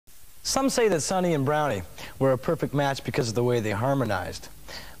Some say that Sonny and Brownie were a perfect match because of the way they harmonized.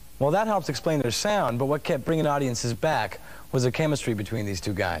 Well, that helps explain their sound, but what kept bringing audiences back was the chemistry between these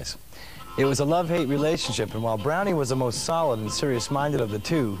two guys. It was a love-hate relationship, and while Brownie was the most solid and serious-minded of the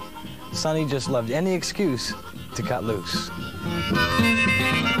two, Sonny just loved any excuse to cut loose.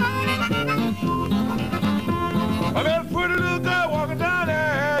 I bet a pretty little girl walking down the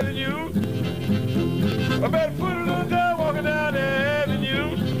avenue. I bet a pretty little girl walking down the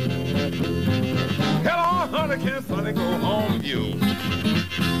avenue. Hello, honey, can Sonny go home with you?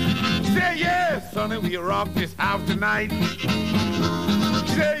 She said, yes, Sonny, will rock this house tonight? She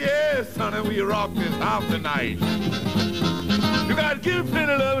said, yes, Sonny, will rock this house tonight? You gotta give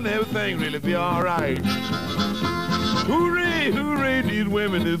plenty of love and everything really be all right. Hooray, hooray, these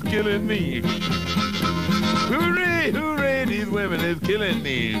women is killing me. Hooray, hooray, these women is killing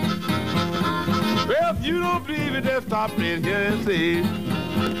me. Well, if you don't believe it, just stop right here and see.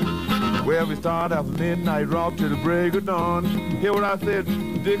 Well, we start after midnight, rock to the break of dawn. Hear what I said,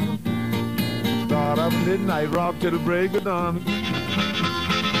 Dick? Start after midnight, rock to the break of dawn.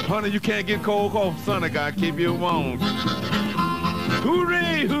 Honey, you can't get cold cough, Sonny, gotta keep you warm.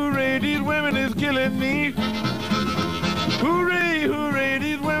 Hooray, hooray, these women is killing me. Hooray, hooray,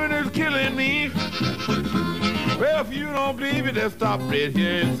 these women is killing me. Well, if you don't believe it, just stop right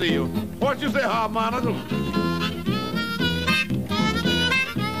here and see you. What you say, harmonica?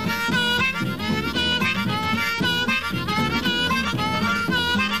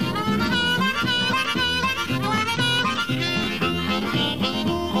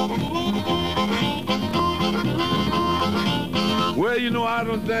 Well, you know, I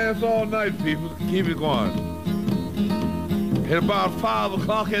don't dance all night, people. Keep it going. At about 5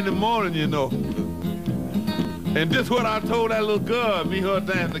 o'clock in the morning, you know. And this what I told that little girl, me and her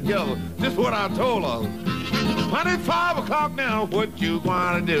dancing together. This what I told her. Honey, it's 5 o'clock now, what you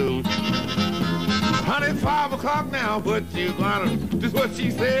gonna do? Honey, it's 5 o'clock now, what you gonna do? This what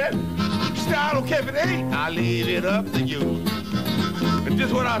she said. She said, I don't care if it ain't, I leave it up to you. And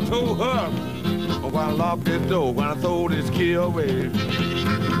this what I told her. Oh, when I lock this door, when I throw this key away.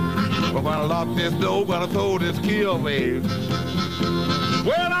 Oh, when I lock this door, when I throw this key away.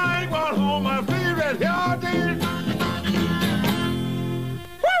 Well,